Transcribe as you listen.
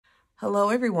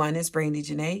Hello everyone, it's Brandi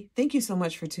Janei. Thank you so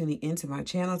much for tuning into my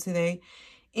channel today.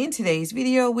 In today's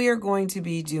video, we are going to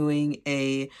be doing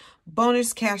a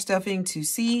bonus cash stuffing to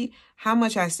see how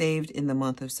much I saved in the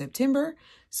month of September.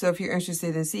 So if you're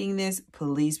interested in seeing this,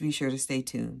 please be sure to stay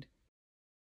tuned.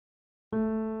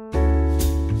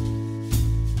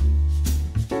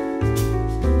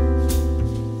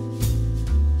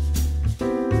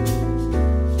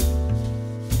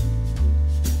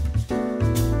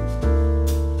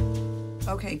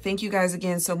 Okay, thank you guys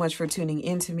again so much for tuning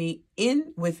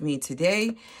in with me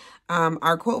today.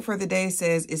 Our quote for the day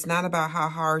says, "It's not about how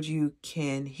hard you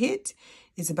can hit,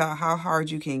 it's about how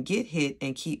hard you can get hit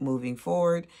and keep moving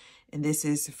forward." And this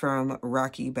is from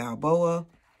Rocky Balboa.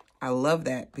 I love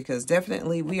that because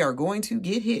definitely we are going to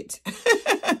get hit.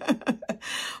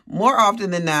 More often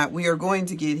than not, we are going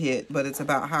to get hit, but it's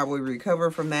about how we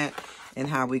recover from that and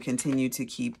how we continue to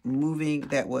keep moving.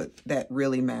 That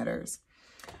really matters.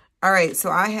 All right, so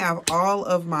I have all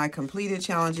of my completed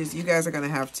challenges. You guys are going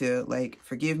to have to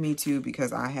forgive me too,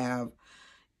 because I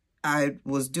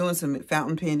was doing some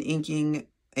fountain pen inking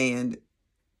and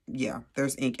yeah,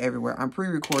 there's ink everywhere. I'm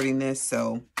pre-recording this,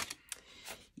 so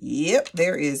yep,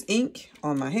 there is ink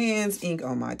on my hands, ink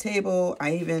on my table.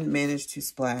 I even managed to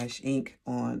splash ink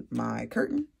on my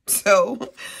curtain. So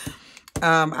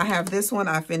I have this one.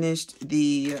 I finished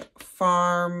the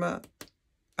farm.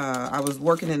 I was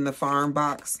working in the farm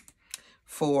box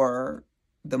for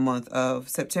the month of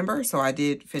September. So I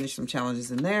did finish some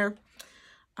challenges in there.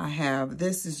 I have,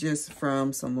 this is just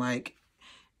from some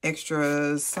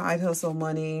extra side hustle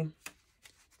money.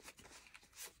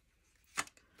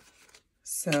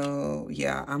 So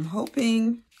yeah, I'm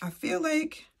hoping, I feel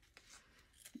like,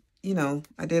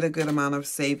 I did a good amount of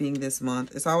saving this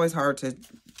month. It's always hard to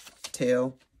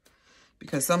tell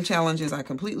because some challenges I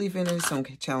completely finish, some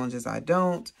challenges I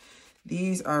don't.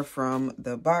 These are from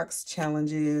the box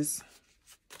challenges.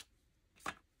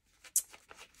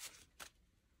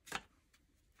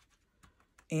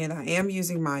 And I am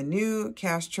using my new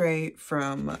cash tray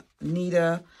from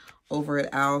Nita over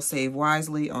at Owl Save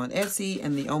Wisely on Etsy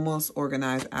and the Almost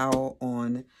Organized Owl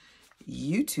on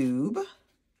YouTube.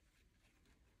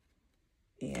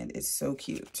 And it's so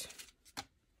cute.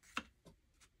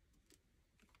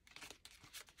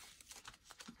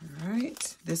 All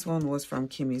right, this one was from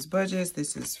Kimmy's Budgets.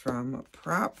 This is from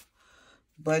Prop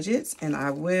Budgets, and I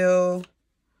will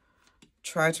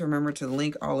try to remember to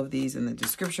link all of these in the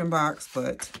description box,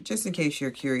 but just in case you're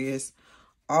curious,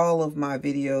 all of my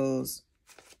videos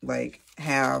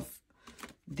have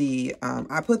the,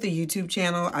 I put the YouTube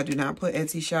channel, I do not put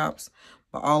Etsy shops,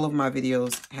 but all of my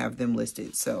videos have them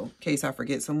listed. So in case I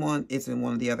forget someone, it's in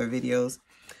one of the other videos.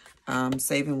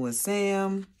 Saving with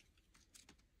Sam.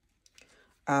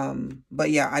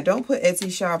 But yeah, I don't put Etsy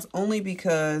shops only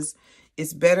because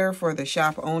it's better for the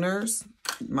shop owners,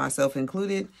 myself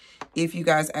included, if you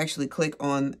guys actually click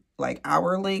on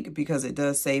our link, because it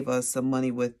does save us some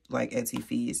money with Etsy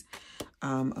fees.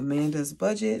 Amanda's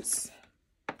Budgets.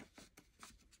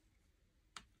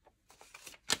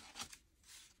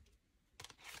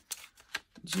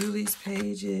 Julie's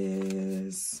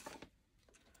Pages.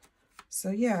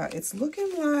 So yeah, it's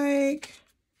looking like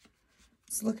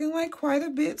quite a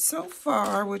bit so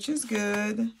far, which is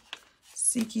good.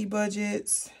 Siki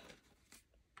Budgets.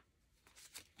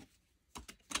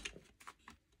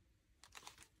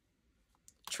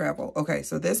 Travel. Okay,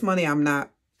 so this money I'm not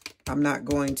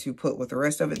going to put with the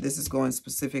rest of it. This is going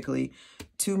specifically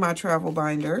to my travel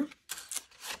binder.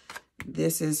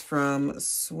 This is from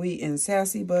Sweet and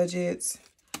Sassy Budgets,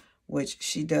 which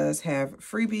she does have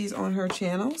freebies on her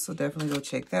channel, so definitely go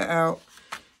check that out.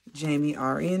 Jamie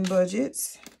RN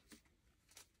Budgets.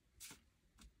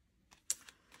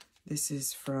 This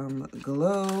is from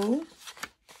Glow.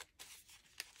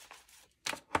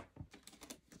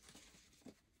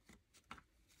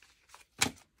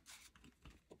 All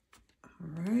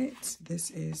right,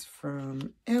 this is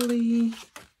from Ellie.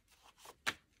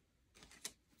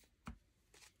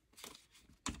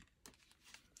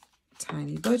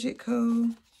 Tiny Budget Co.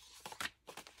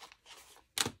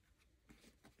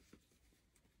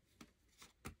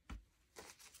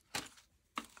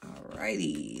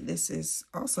 Alrighty, this is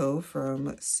also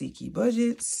from Siki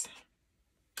Budgets.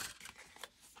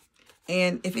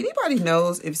 And if anybody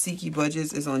knows if Siki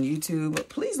Budgets is on YouTube,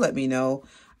 please let me know.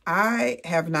 I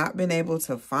have not been able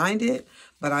to find it,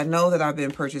 but I know that I've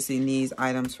been purchasing these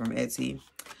items from Etsy.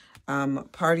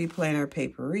 Party Planner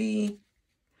Papery.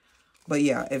 But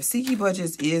yeah, if Siki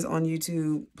Budgets is on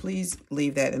YouTube, please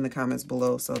leave that in the comments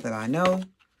below so that I know.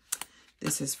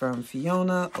 This is from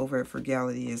Fiona over at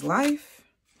Frugality is Life.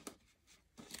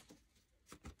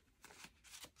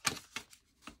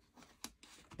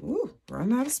 Ooh,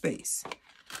 run out of space.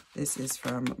 This is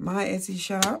from my Etsy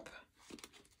shop.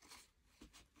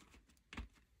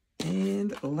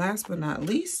 And last but not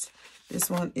least, this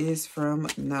one is from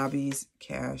Nobby's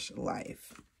Cash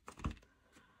Life.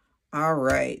 All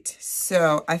right,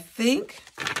 so I think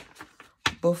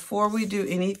before we do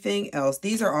anything else,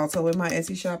 these are also in my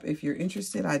Etsy shop. If you're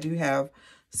interested, I do have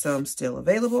some still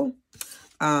available.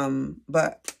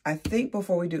 But I think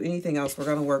before we do anything else, we're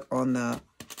going to work on the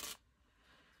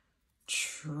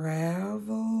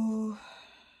travel.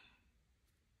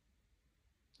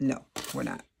 No, we're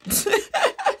not.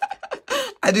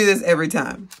 I do this every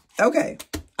time. Okay.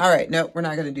 All right. No, we're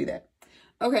not going to do that.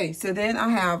 Okay. So then I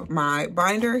have my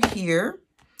binder here,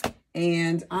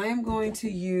 and I am going to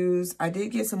use, I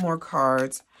did get some more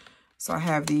cards. So I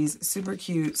have these super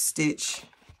cute Stitch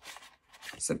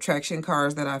subtraction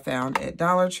cards that I found at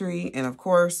Dollar Tree. And of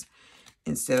course,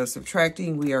 instead of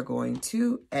subtracting, we are going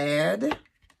to add.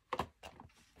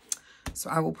 So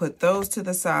I will put those to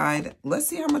the side. Let's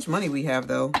see how much money we have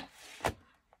though.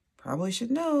 Probably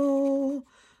should know.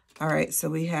 All right, so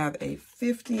we have a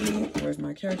 50. Where's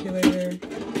my calculator?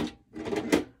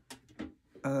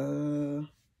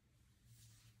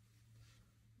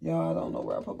 Y'all, I don't know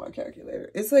where I put my calculator.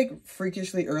 It's like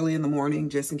freakishly early in the morning,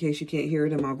 just in case you can't hear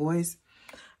it in my voice.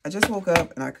 I just woke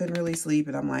up and I couldn't really sleep,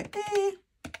 and I'm like,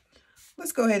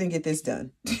 let's go ahead and get this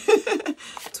done.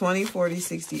 20, 40,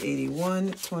 60,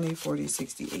 81, 20, 40,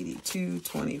 60, 82,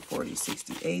 20, 40,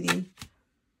 60, 80.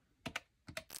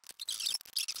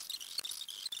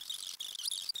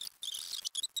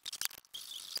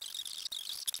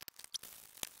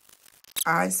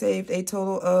 I saved a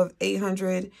total of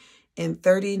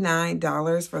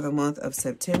 $839 for the month of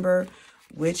September,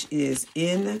 which is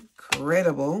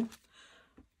incredible.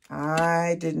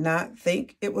 I did not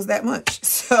think it was that much,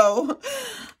 so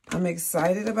I'm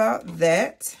excited about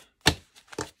that.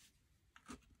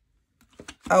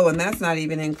 Oh, and that's not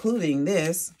even including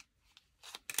this.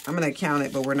 I'm going to count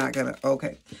it, but we're not going to.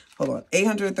 Okay, hold on.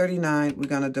 839. We're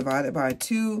going to divide it by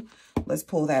 2. Let's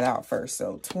pull that out first.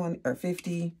 So 20 or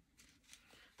 50,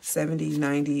 70,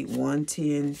 90,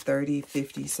 110, 30,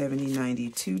 50, 70, 90,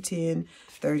 210,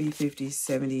 30, 50,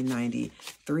 70, 90,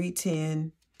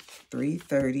 310,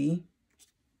 330,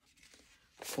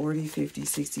 40, 50,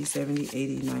 60, 70,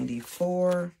 80,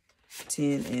 94,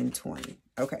 10, and 20.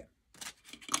 Okay.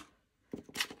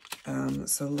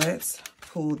 So let's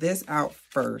pull this out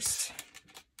first.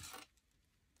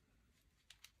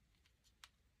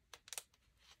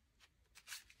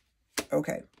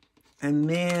 Okay. And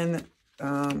then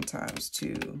times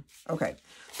 2. Okay.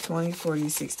 20, 40,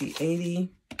 60, 80.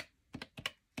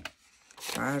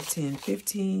 5, 10,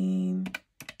 15.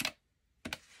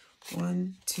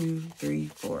 1, 2, 3,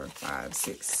 4, 5,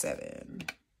 6, 7.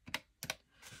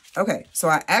 Okay, so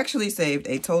I actually saved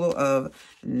a total of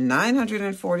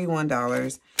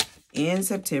 $941 in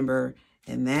September,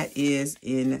 and that is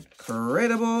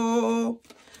incredible.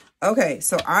 Okay,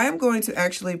 so I am going to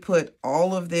actually put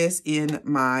all of this in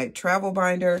my travel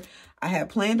binder. I had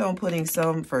planned on putting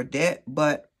some for debt,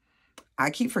 but I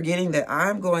keep forgetting that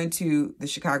I'm going to the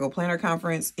Chicago Planner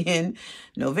Conference in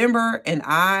November, and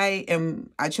I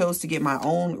chose to get my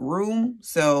own room,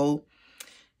 so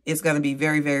it's going to be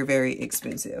very, very, very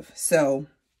expensive. So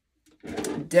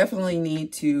definitely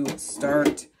need to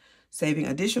start saving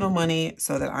additional money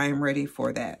so that I am ready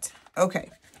for that. Okay,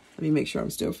 let me make sure I'm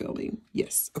still filming.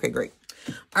 Yes. Okay, great.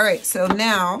 All right, so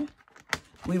now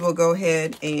we will go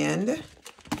ahead and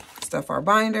stuff our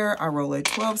binder. I roll a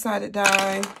 12-sided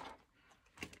die.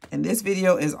 And this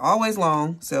video is always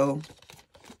long, so,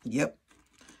 yep.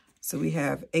 So we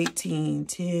have 18,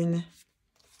 10.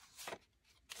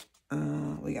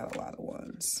 We got a lot of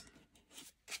ones.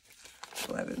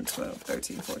 11, 12,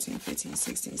 13, 14, 15,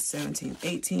 16, 17,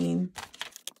 18.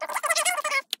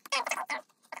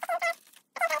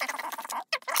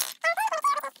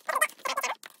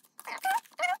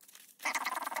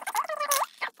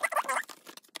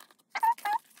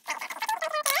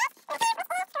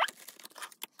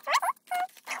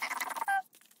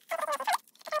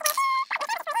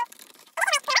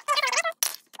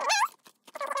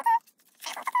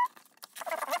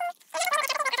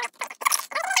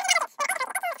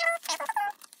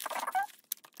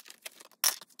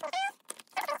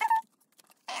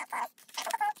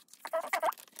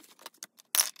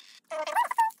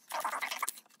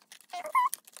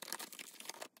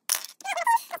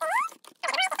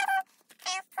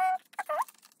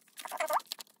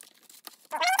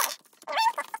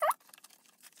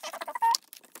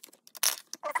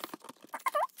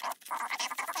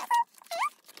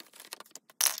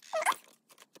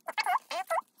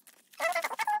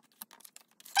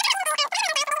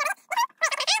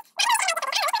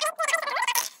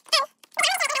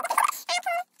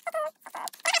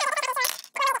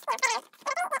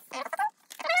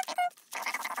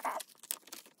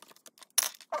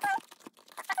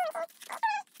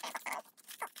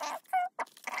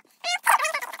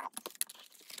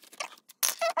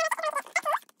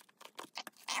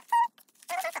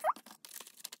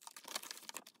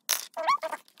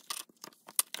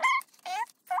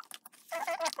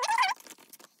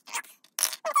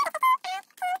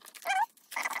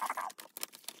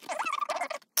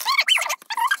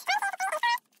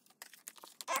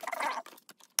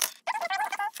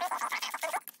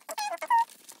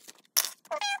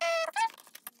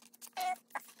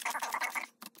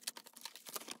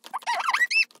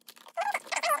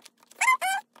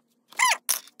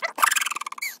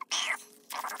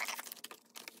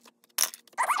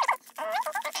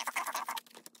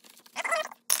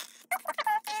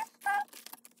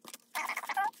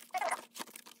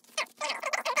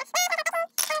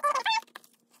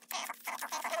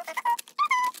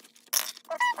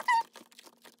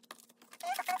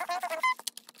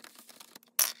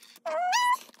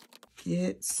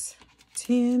 gets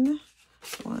 10.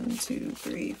 1, 2,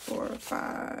 3, 4,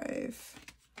 5.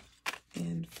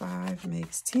 And 5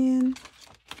 makes 10.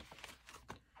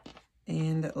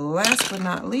 And last but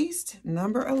not least,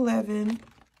 number 11,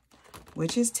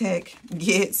 which is tech,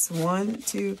 gets 1,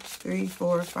 2, 3,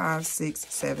 4, 5, 6,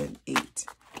 7, 8.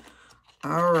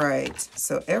 All right,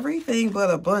 so everything but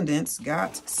abundance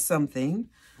got something,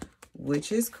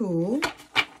 which is cool.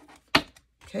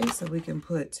 Okay, so we can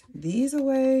put these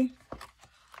away.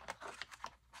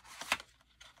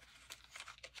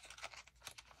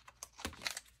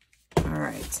 All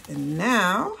right, and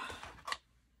now,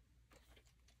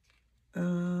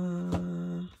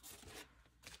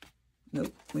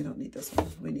 nope, we don't need this one.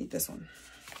 We need this one.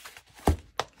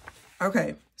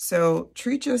 Okay, so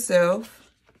treat yourself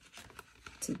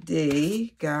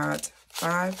today got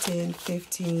 5, 10,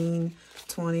 15,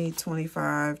 20,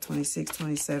 25, 26,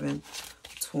 27,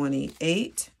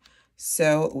 28.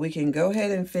 So we can go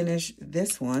ahead and finish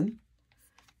this one.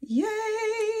 Yay!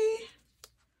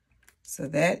 So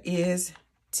that is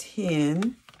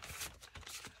 10,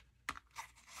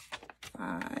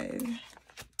 5,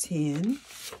 10.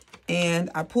 And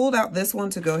I pulled out this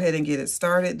one to go ahead and get it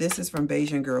started. This is from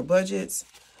Bayesian Girl Budgets.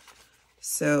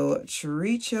 So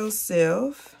treat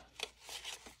yourself.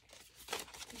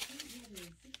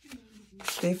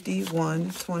 50,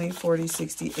 1, 20, 40,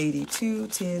 60, 82,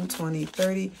 10, 20,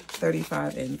 30,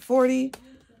 35, and 40.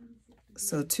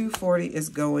 So 240 is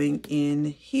going in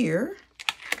here.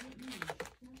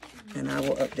 And I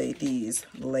will update these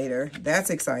later. That's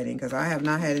exciting because I have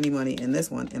not had any money in this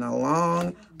one in a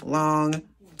long, long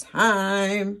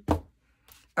time.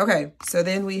 Okay, so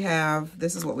then we have,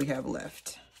 this is what we have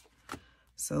left.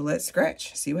 So let's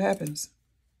scratch, see what happens.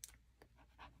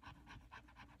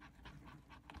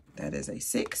 That is a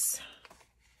 6.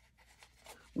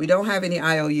 We don't have any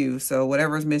IOUs, so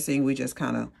whatever's missing, we just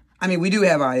kind of, I mean, we do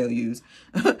have IOUs,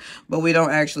 but we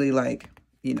don't actually like,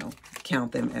 you know,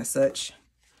 count them as such.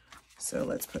 So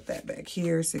let's put that back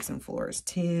here. 6 and 4 is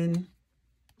 10.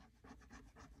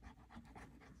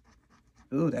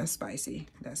 Ooh, that's spicy.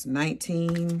 That's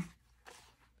 19.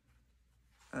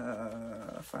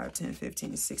 5, 10,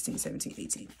 15, 16, 17,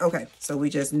 18. Okay, so we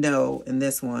just know in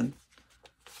this one,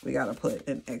 we got to put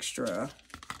an extra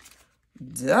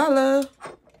 $1.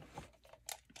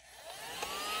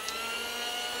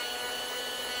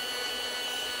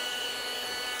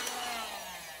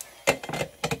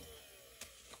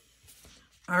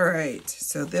 All right,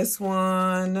 so this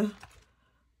one,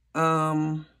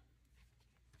 I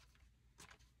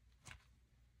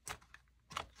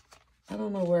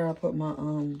don't know where I put my,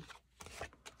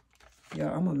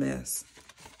 yeah, I'm a mess.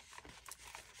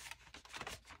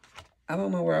 I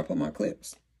don't know where I put my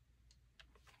clips.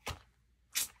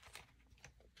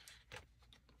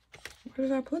 Where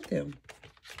did I put them?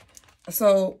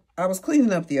 So I was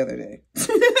cleaning up the other day.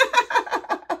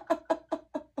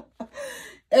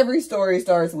 Every story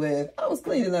starts with, I was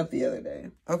cleaning up the other day.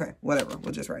 Okay, whatever.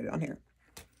 We'll just write it on here.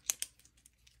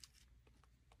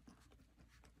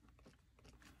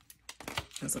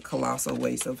 It's a colossal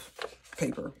waste of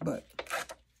paper, but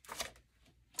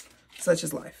such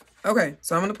is life. Okay,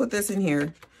 so I'm going to put this in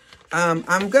here.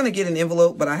 I'm going to get an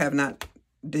envelope, but I have not,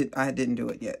 I didn't do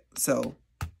it yet. So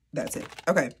that's it.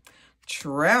 Okay,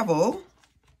 travel.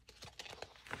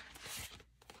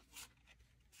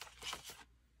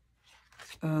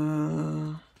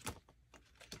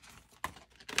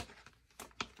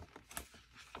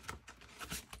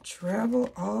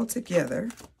 Travel all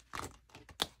together.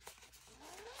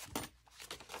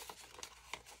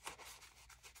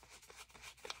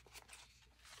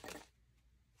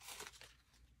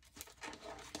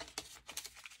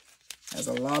 That's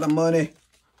a lot of money.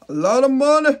 A lot of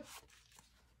money.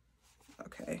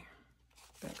 Okay.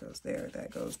 That goes there.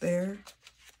 That goes there.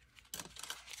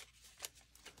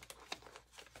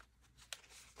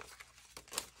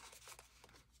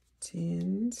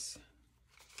 Tens,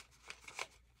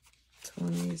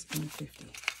 20s, and 50.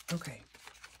 Okay.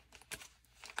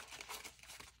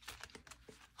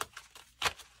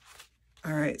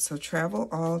 All right, so travel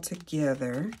all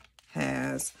together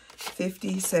has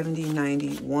 50, 70,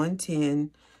 90,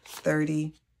 110,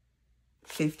 30,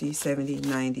 50, 70,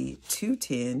 90,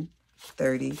 210,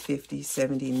 30, 50,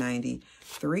 70, 90,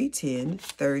 310,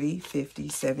 30, 50,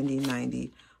 70,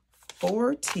 90,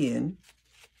 410,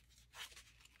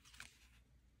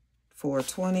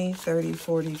 420, 30,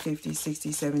 40, 50,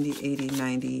 60, 70, 80,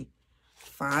 90,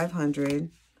 500,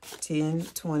 10,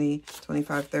 20,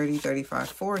 25, 30, 35,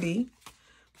 40,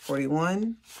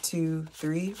 41, 2,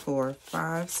 3, 4,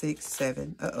 5, 6,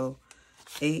 7,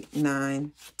 8,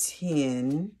 9,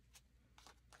 10,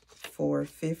 4,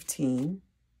 15,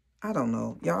 I don't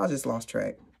know. Y'all just lost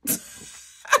track.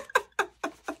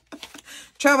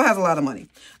 Travel has a lot of money.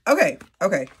 Okay.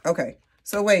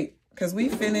 So wait, because we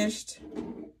finished.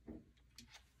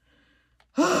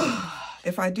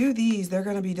 If I do these, they're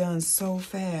going to be done so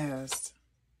fast.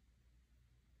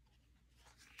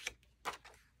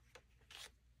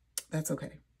 That's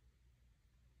okay.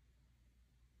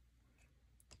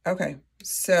 Okay,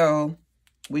 so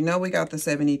we know we got the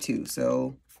 72.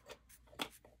 So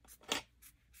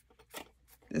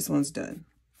this one's done.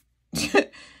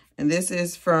 And this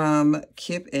is from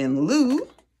Kip and Lou.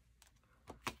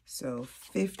 So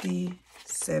 50,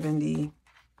 72.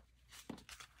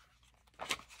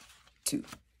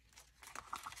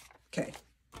 Okay.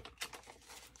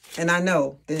 And I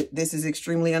know that this is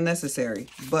extremely unnecessary,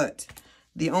 but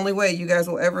the only way you guys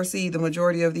will ever see the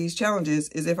majority of these challenges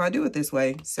is if I do it this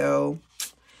way. So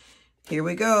here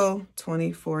we go.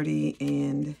 20, 40,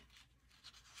 and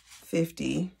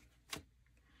 50.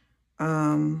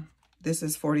 This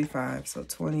is 45. So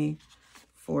 20,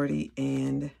 40,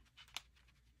 and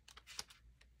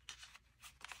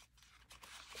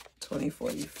 20,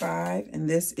 45. And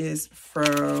this is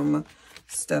from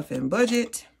Stuff and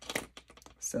Budget.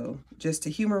 So just to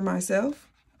humor myself.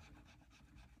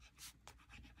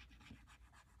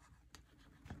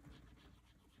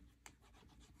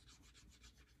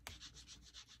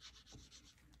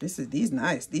 These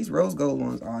nice. These rose gold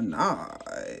ones are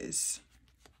nice.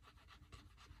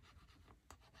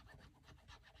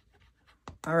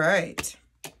 All right.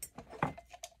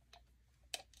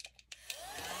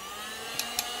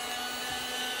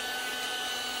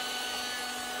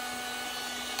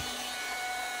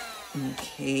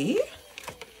 Okay.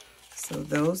 So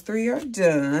those three are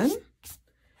done.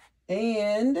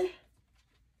 And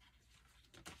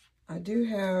I do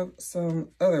have some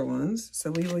other ones.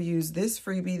 So we will use this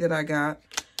freebie that I got.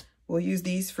 We'll use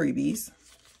these freebies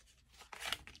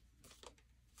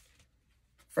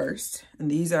first.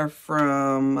 And these are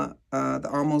from the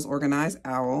Almost Organized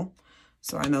Owl.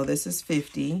 So I know this is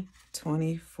 50,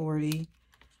 20, 40,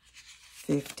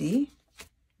 50.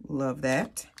 Love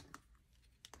that.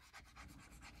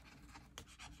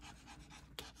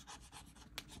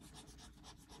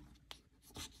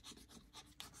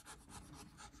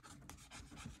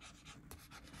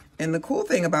 And the cool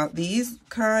thing about these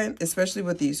kind, especially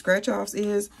with these scratch offs,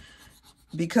 is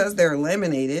because they're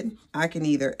laminated, I can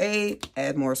either A,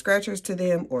 add more scratchers to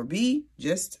them, or B,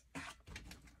 just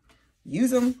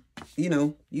use them,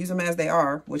 use them as they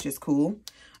are, which is cool.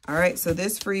 All right, so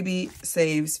this freebie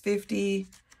saves 50,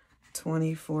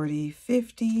 20, 40,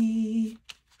 50.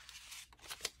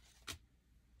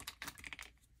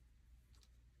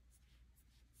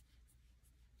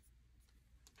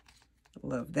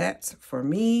 Love that for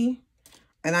me.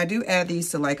 And I do add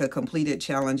these to like a completed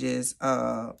challenges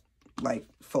like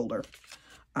folder.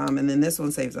 And then this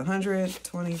one saves 100,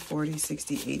 20, 40,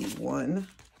 60, 81.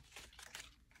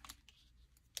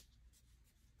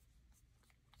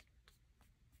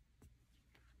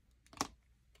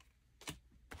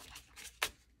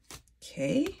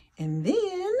 Okay, and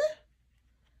then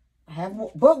I have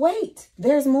more, but wait,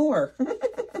 there's more.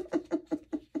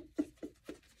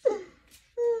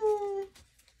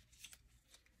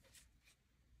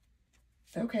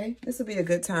 Okay, this will be a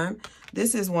good time.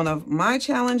 This is one of my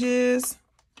challenges.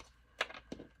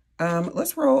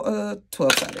 Let's roll a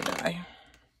 12-sided die.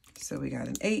 So we got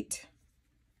an 8.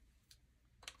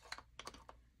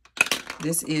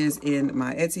 This is in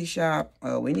my Etsy shop.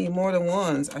 We need more than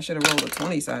ones. I should have rolled a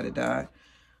 20-sided die.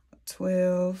 A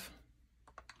 12.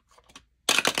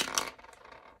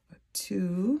 A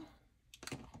 2.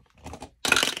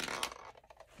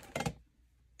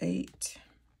 8.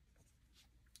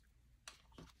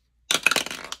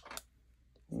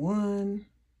 1,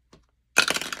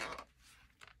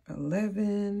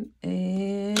 11,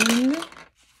 and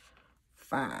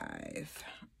 5.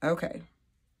 Okay.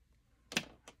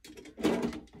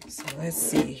 So let's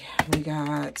see. We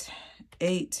got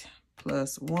 8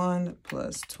 plus 1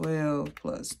 plus 12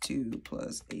 plus 2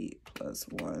 plus 8 plus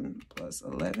 1 plus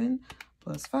 11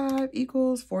 plus 5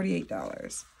 equals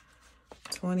 $48.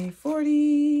 20,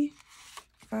 40,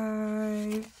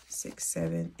 5, 6,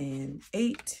 7, and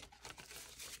 8.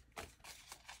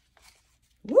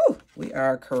 Woo! We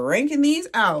are cranking these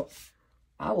out.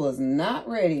 I was not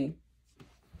ready.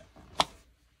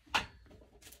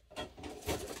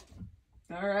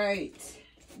 All right.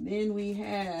 Then we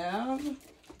have...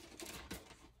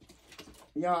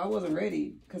 Y'all, I wasn't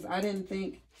ready because I didn't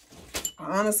think...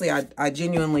 Honestly, I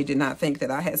genuinely did not think that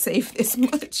I had saved this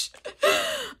much.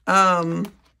 I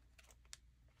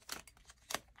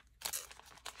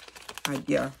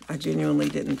genuinely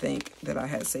didn't think that I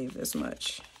had saved this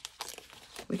much.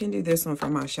 We can do this one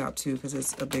from my shop too, because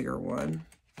it's a bigger one.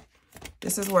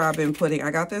 This is where I've been putting,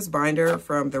 I got this binder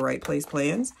from The Right Place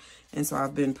Plans. And so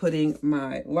I've been putting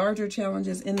my larger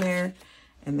challenges in there,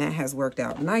 and that has worked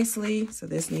out nicely. So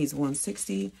this needs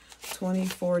 160, 20,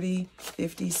 40,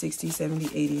 50, 60, 70,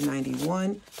 80,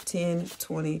 91, 10,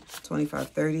 20, 25,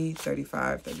 30,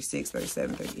 35, 36,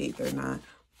 37, 38, 39,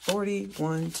 40,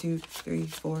 1, 2, 3,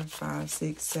 4, 5,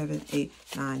 6, 7, 8,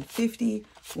 9, 50,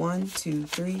 1, 2,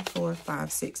 3, 4,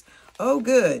 5, 6. Oh,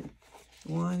 good.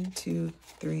 1, 2,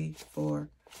 3, 4,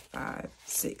 5,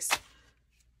 6.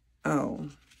 Oh,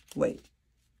 wait.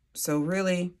 So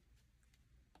really,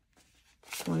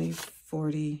 20,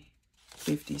 40,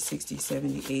 50, 60,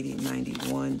 70, 80,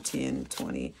 91, 10,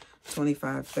 20,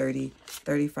 25, 30,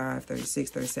 35, 36,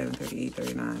 37, 38,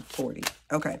 39, 40.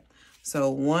 Okay.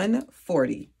 So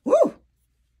 140. Woo!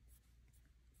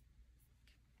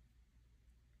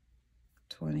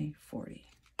 20, 40.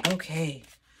 Okay.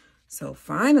 So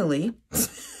finally,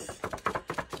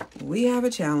 we have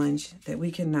a challenge that we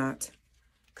cannot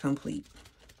complete.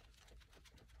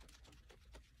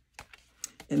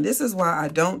 And this is why I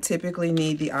don't typically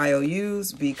need the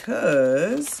IOUs,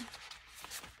 because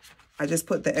I just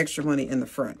put the extra money in the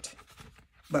front.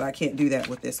 But I can't do that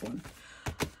with this one.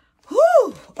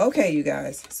 Whew! Okay, you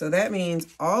guys. So that means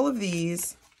all of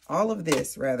this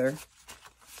rather,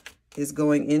 is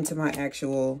going into my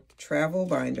actual travel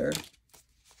binder.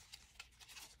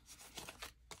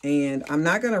 And I'm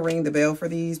not going to ring the bell for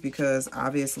these because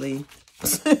obviously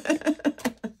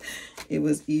it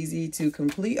was easy to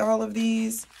complete all of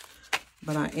these.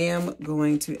 But I am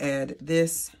going to add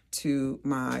this to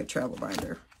my travel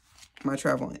binder, my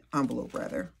travel envelope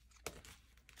rather.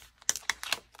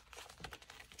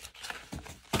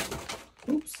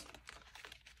 Oops.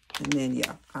 And then,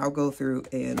 yeah, I'll go through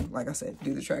and, like I said,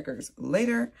 do the trackers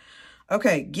later.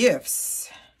 Okay,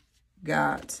 gifts.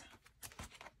 Got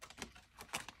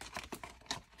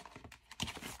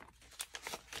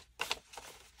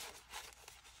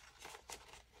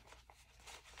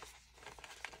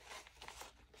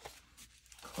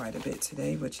quite a bit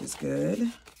today, which is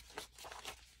good.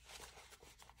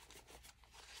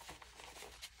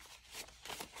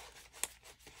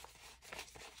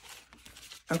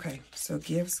 Okay, so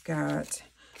gifts got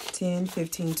 10,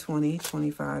 15, 20,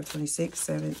 25, 26,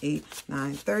 7, 8,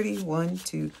 9, 30, 1,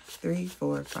 2, 3,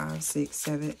 4, 5, 6,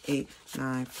 7, 8,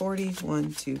 9, 40,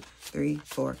 1, 2, 3,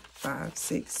 4, 5,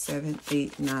 6, 7,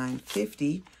 8, 9,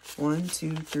 50, 1,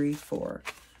 2, 3, 4.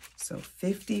 So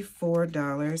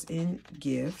 $54 in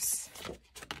gifts.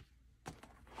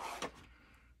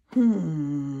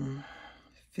 15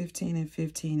 and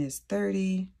 15 is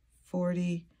 30,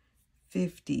 40,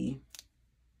 50.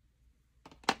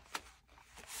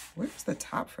 Where's the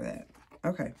top for that?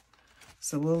 Okay,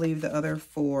 so we'll leave the other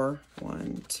 4,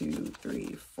 1, 2,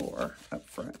 3, 4 up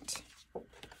front.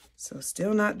 So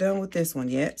still not done with this one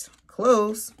yet.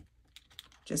 Close.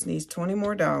 Just needs $20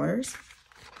 more.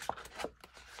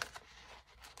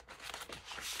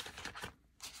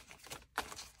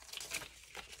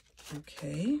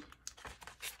 Okay.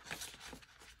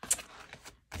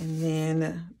 And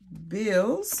then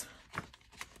bills.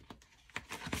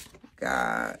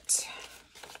 Got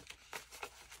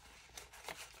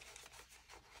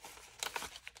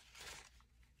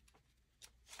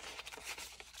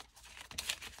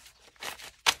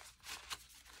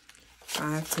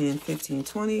 $5, $10, $15,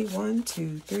 $20, 1,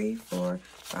 2, 3, 4,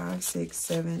 5, 6,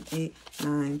 7, 8,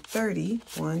 9, 30,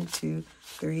 1, 2,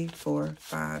 3, 4,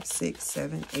 5, 6,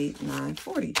 7, 8, 9,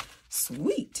 40.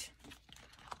 Sweet.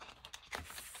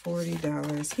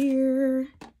 $40 here.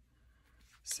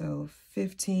 So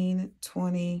 15,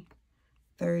 20,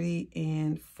 30,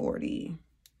 and 40.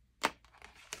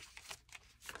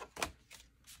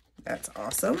 That's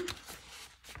awesome.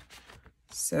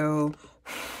 So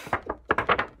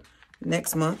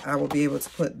next month, I will be able to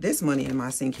put this money in my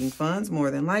sinking funds,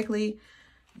 more than likely.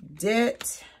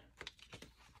 Debt.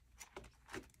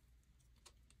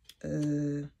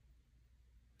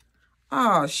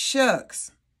 Oh,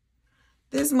 shucks.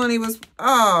 This money was,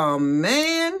 oh,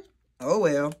 man. Oh,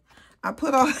 well. I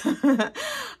put all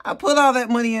that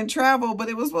money in travel, but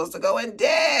it was supposed to go in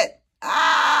debt.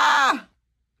 Ah!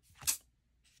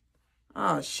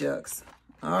 Oh, shucks.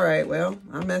 All right, well,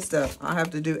 I messed up. I'll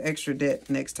have to do extra debt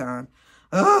next time.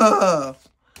 Oh,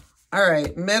 all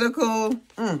right, medical.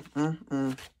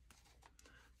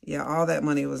 Yeah, all that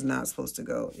money was not supposed to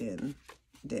go in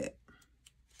debt.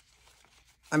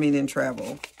 I mean, in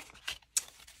travel.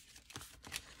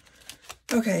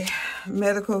 Okay,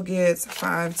 medical gets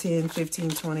 5, 10, 15,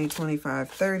 20, 25,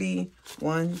 30.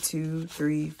 1, 2,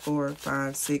 3, 4,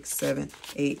 5, 6, 7,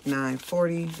 8, 9,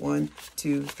 40. 1,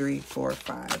 2, 3, 4,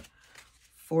 5.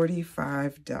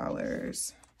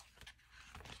 $45.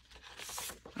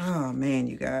 Oh, man,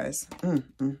 you guys.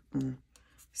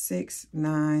 6,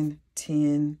 9,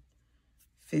 10,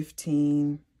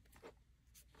 15,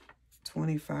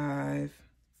 25.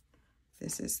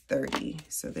 This is 30.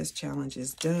 So this challenge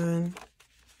is done.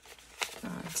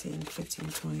 5, 10, 15,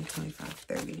 20, 25,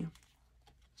 30.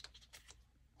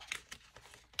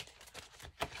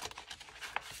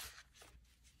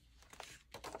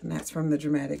 And that's from the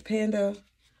Dramatic Panda.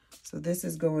 So this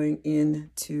is going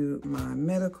into my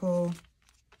medical.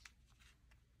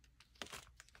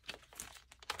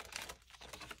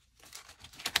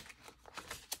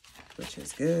 Which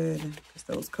is good, because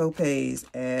those copays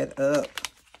add up.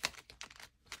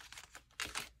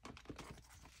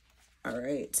 All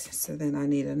right, so then I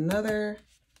need another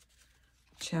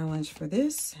challenge for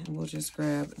this, and we'll just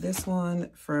grab this one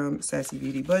from Sassy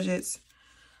Beauty Budgets.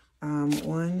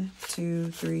 1,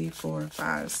 2, 3, 4,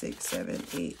 5, 6, 7,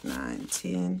 8, 9,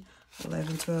 10,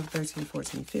 11, 12, 13,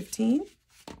 14, 15.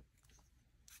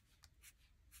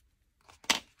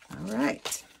 All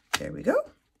right, there we go.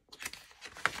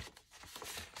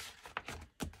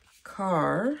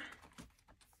 Car.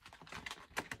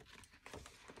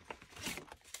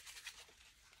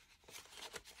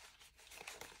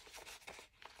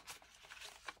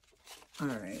 All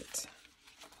right.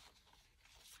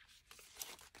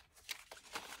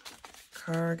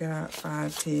 Car got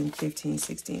 5, 10, 15,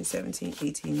 16, 17,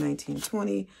 18, 19,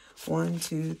 20. 1,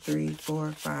 2, 3,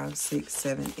 4, 5, 6,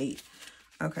 7, 8.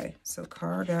 Okay, so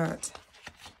car got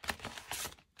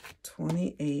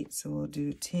 28. So we'll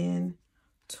do 10,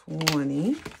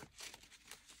 20,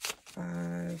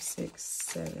 5, 6,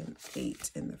 7,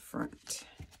 8 in the front.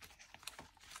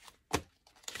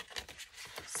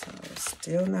 So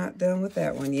still not done with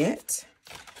that one yet.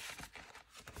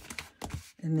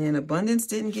 And then Abundance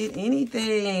didn't get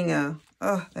anything.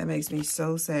 Oh, that makes me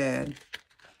so sad.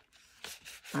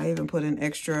 I even put an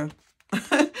extra,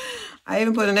 I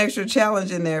even put an extra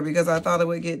challenge in there because I thought it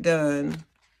would get done.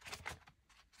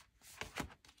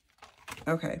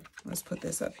 Okay, let's put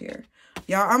this up here.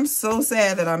 Y'all, I'm so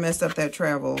sad that I messed up that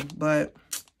travel, but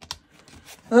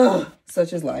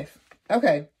such is life.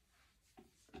 Okay.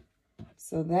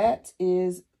 So that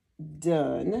is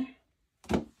done,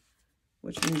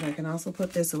 which means I can also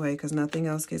put this away because nothing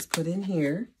else gets put in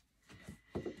here.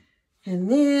 And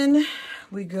then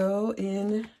we go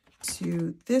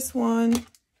into this one,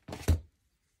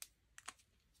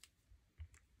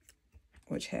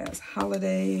 which has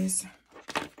holidays.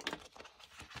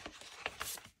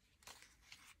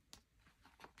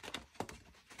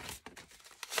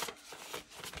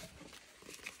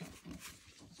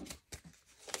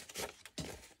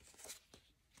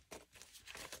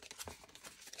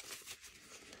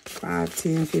 Five,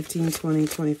 10, 15, 20,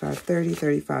 25, 30,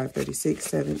 35, 36,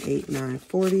 7, 8, 9,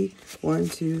 40. 1,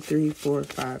 2, 3, 4,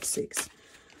 5, 6.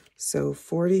 So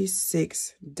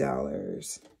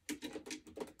 $46.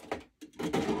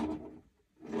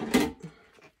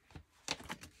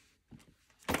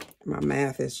 My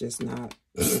math is just not.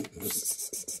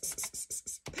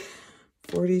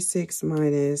 46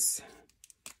 minus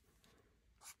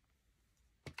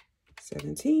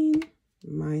 17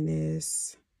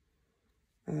 minus,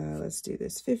 let's do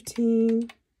this,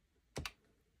 15.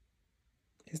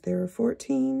 Is there a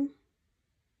 14?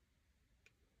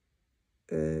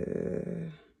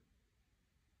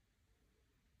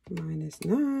 Minus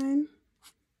 9.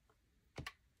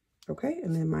 Okay,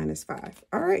 and then minus 5.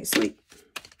 All right, sweet.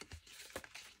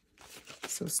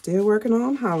 So still working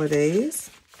on holidays.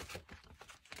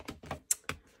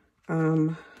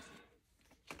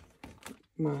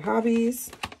 My hobbies.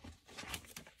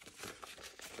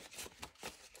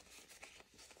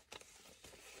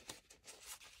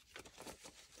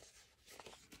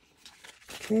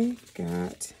 Okay,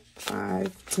 got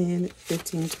 5, 10,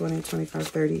 15, 20, 25,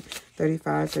 30,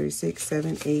 35, 36,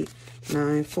 7, 8,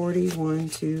 9, 40. 1,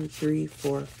 2, 3,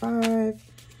 4, 5.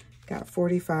 Got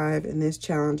 45, and this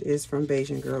challenge is from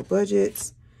Bayesian Girl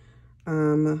Budgets.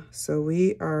 So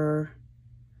we are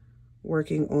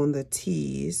working on the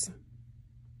tees.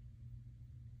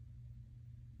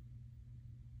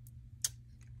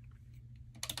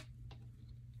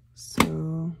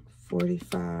 So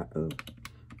 45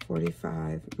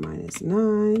 minus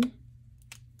 9.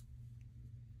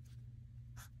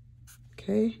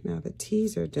 Okay, now the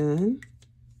tees are done.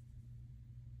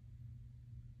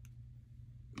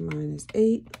 Minus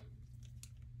 8.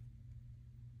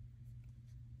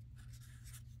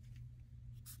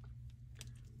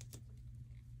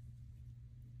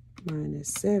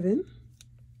 minus 7,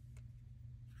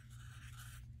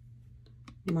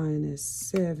 minus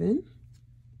 7,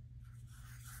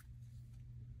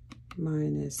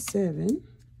 minus 7,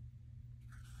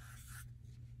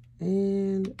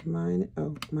 and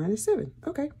minus 7.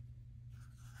 Okay.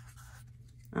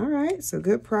 All right, so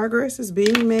good progress is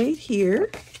being made here.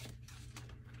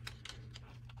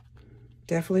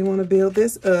 Definitely want to build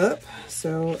this up,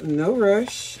 so no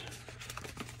rush.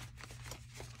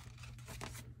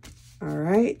 All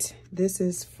right, this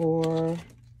is for,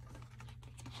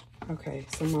 okay,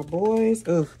 so my boys,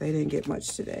 oh, they didn't get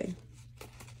much today.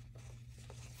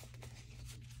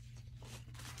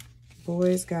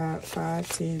 Boys got 5,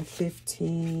 10,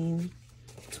 15,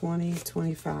 20,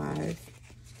 25,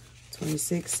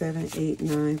 26, 7, 8,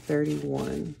 9,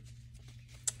 31.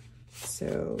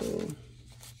 So,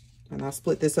 and I'll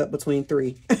split this up between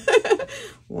 3.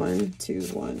 1, 2,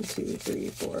 1, 2, 3,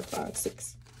 4, 5,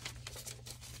 6.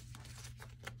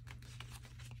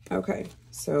 Okay,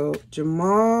 so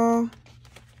Jamal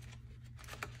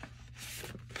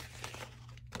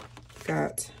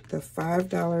got the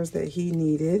 $5 that he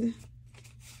needed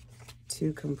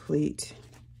to complete.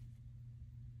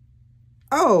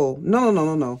 Oh,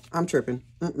 no. I'm tripping.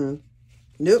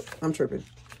 Nope, I'm tripping.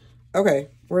 Okay,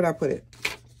 where'd I put it?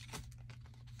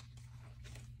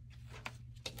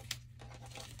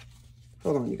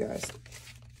 Hold on, you guys.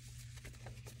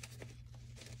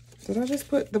 Did I just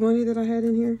put the money that I had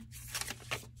in here?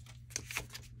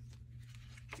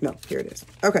 No, here it is.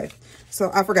 Okay, so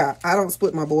I forgot. I don't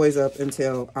split my boys up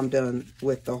until I'm done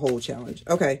with the whole challenge.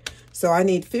 Okay, so I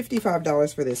need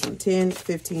 $55 for this one. 10,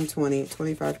 15, 20,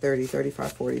 25, 30,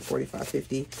 35, 40, 45,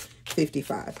 50,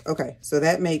 55. Okay, so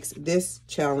that makes this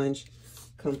challenge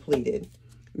completed.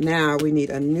 Now we need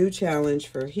a new challenge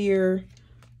for here.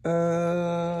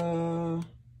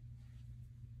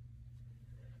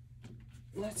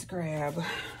 Let's grab,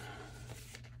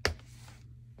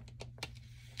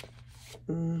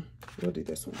 we'll do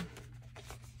this one.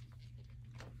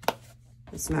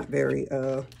 It's not very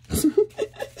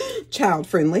child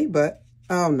friendly, but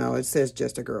oh no, it says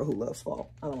just a girl who loves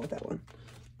fall. I don't want that one.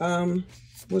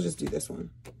 We'll just do this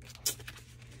one.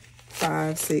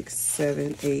 5, 6,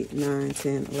 7, 8, 9,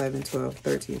 10, 11, 12,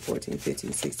 13, 14,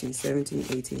 15, 16, 17,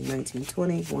 18, 19,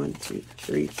 20. 1, 2,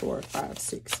 3, 4, 5,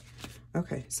 6.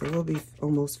 Okay, so we'll be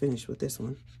almost finished with this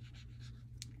one.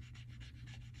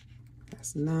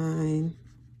 That's 9,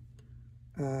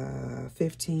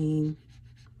 15,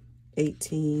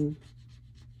 18,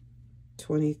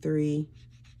 23,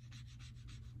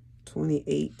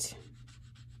 28,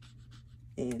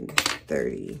 and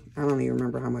 30. I don't even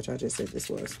remember how much I just said this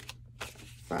was.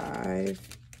 5,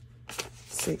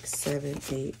 6, 7,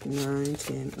 8, 9,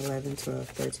 10, 11, 12,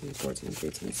 13, 14,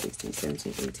 15, 16,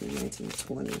 17, 18, 19,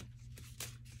 20.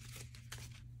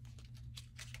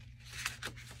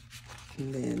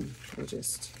 And then we'll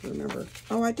just remember.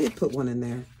 Oh, I did put one in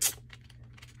there.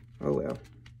 Oh, well.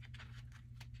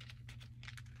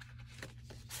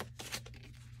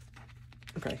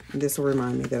 Okay, and this will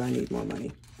remind me that I need more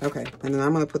money. Okay, and then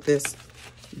I'm going to put this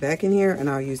back in here, and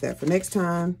I'll use that for next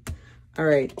time. All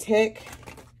right, Tech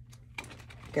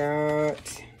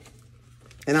got,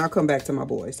 and I'll come back to my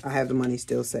boys. I have the money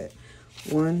still set.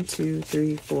 1, 2,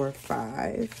 3, 4,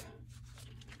 5.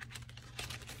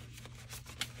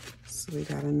 So we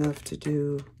got enough to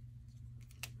do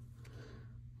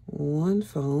one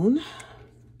phone.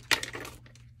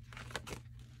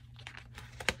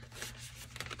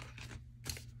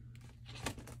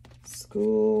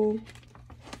 School.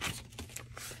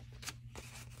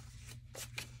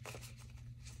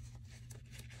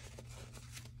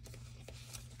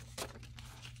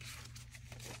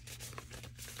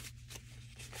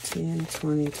 $10,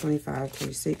 $20, $25,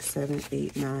 $26, $7,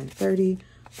 $8, $9, $30.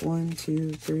 1,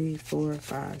 2, 3, 4,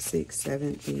 5, 6,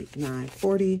 7, 8, 9,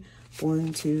 40.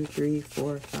 1, 2, 3,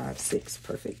 4, 5, 6.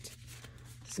 Perfect.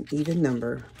 It's an even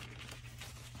number.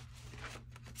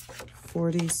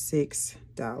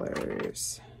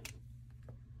 $46.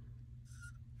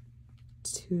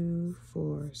 2,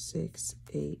 4, 6,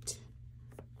 8,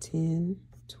 10,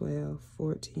 12,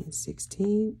 14,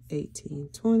 16, 18,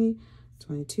 20,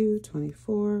 22,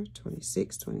 24,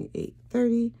 26, 28,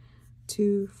 30.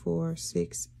 2, 4,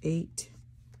 6, 8,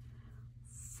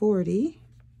 40,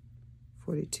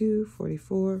 42,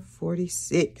 44,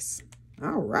 46.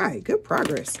 All right, good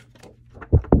progress.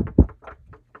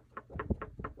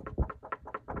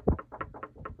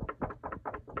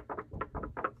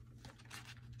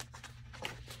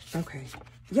 Okay,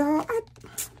 y'all,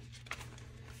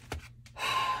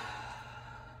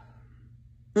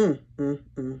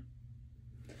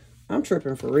 I'm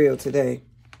tripping for real today.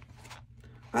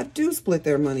 I do split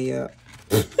their money up.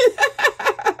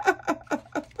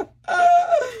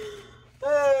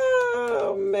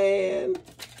 Oh, man.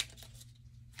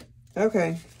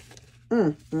 Okay.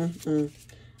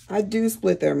 I do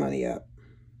split their money up.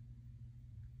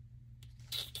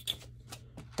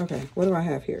 Okay, what do I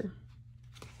have here?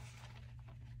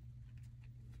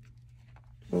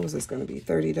 What was this going to be?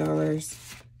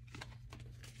 $30.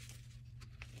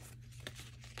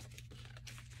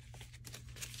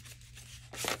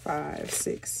 5,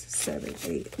 6, 7,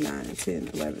 8, 9, 10,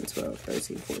 11, 12,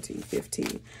 13, 14,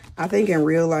 15. I think in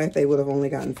real life they would have only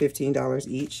gotten $15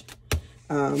 each.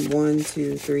 1,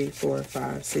 2, 3, 4,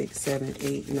 5, 6, 7,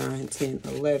 8, 9, 10,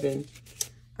 11.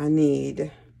 I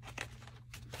need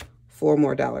 $4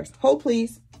 more. Hold,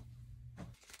 please.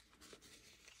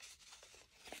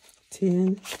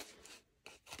 10,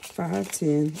 5,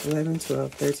 10, 11,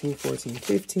 12, 13, 14,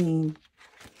 15.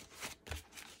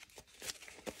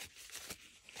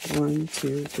 1,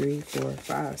 2, 3, 4,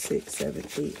 5, 6, 7,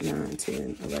 8, 9,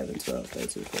 10, 11, 12,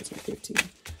 13, 14, 15.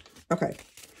 Okay,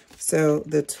 so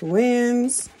the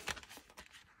twins.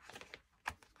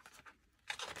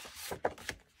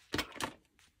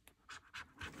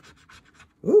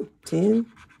 Ooh, 10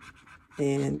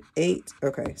 and 8.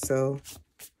 Okay, so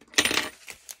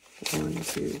 1,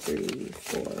 2, 3,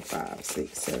 4, 5,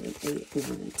 6, 7, 8,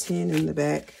 9, 10 in the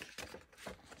back.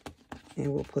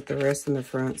 And we'll put the rest in the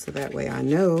front so that way I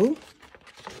know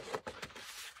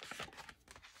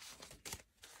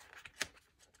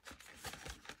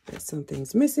that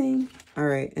something's missing. All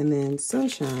right, and then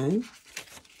Sunshine,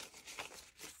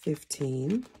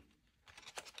 15,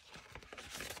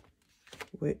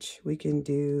 which we can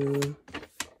do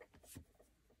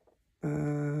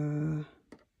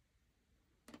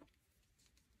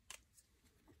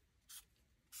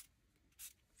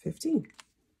 15.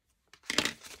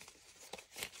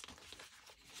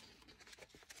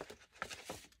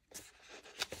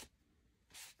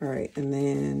 All right, and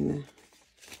then,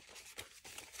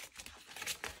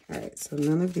 all right, so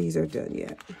none of these are done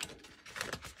yet.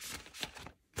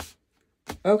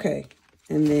 Okay,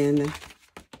 and then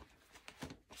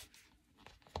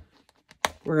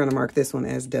we're gonna mark this one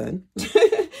as done.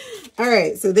 All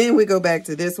right, so then we go back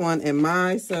to this one, and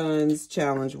my son's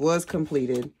challenge was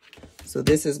completed. So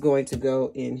this is going to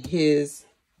go in his,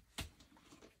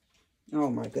 oh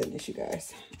my goodness, you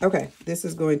guys. Okay, this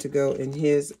is going to go in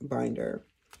his binder.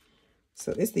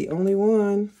 So it's the only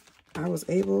one I was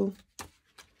able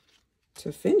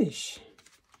to finish.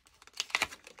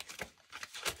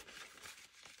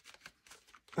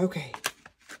 Okay.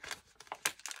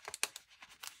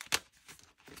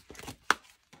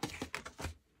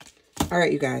 All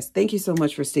right, you guys, thank you so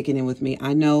much for sticking in with me.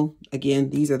 I know,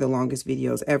 again, these are the longest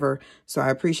videos ever, so I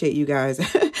appreciate you guys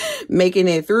making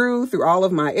it through all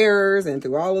of my errors and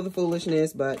through all of the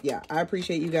foolishness. But yeah, I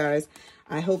appreciate you guys.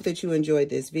 I hope that you enjoyed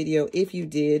this video. If you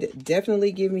did,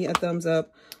 definitely give me a thumbs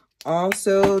up.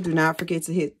 Also, do not forget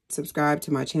to hit subscribe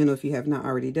to my channel if you have not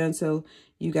already done so.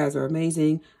 You guys are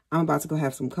amazing. I'm about to go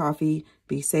have some coffee.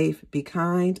 Be safe, be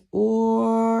kind,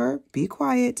 or be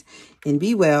quiet, and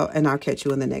be well. And I'll catch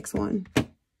you in the next one.